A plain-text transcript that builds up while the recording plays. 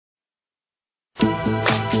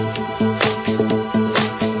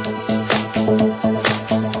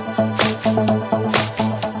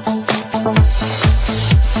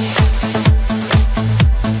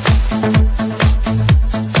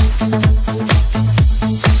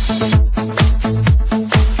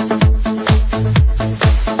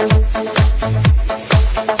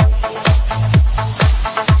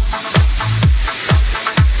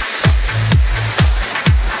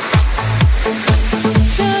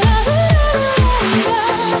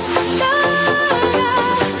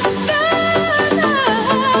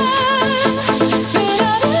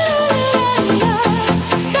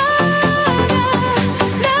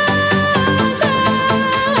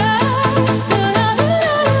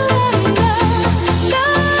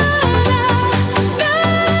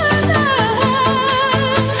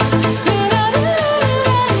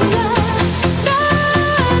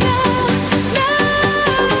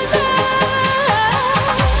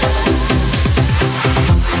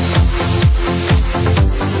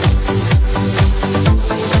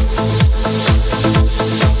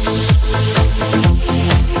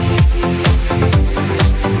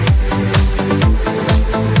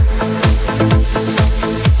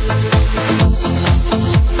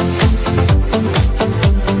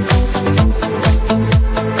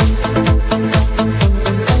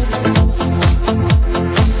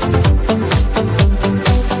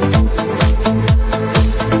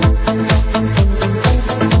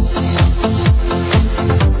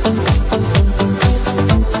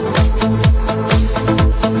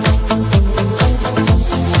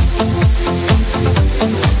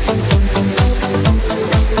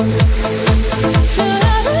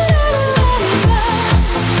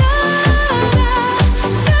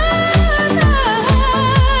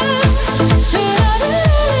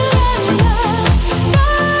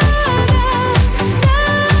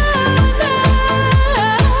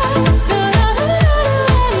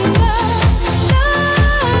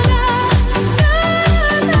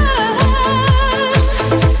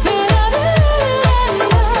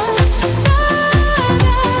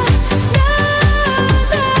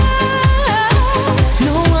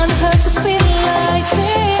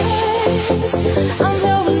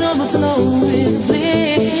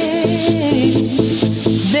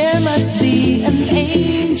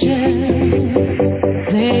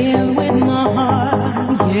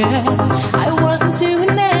yeah. I walk into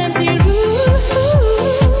an empty room,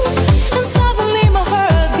 and suddenly my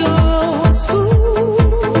heart goes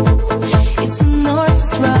boom. It's an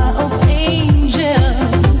orchestra of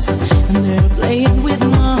angels, and they're playing with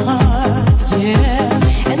my heart,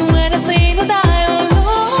 yeah. And when I think that I'm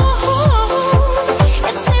alone,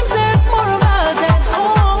 it seems there's more of us at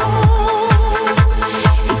home.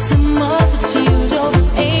 It's a multitude of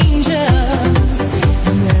angels,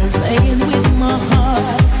 and they're playing with my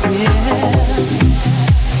heart, yeah.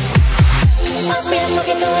 Must be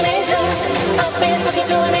talking to an angel. Must be talking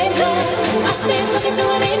to an angel. Must be talking to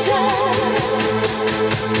an angel.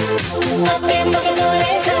 Must be talking to an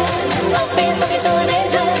angel. Must be talking to an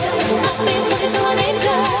angel.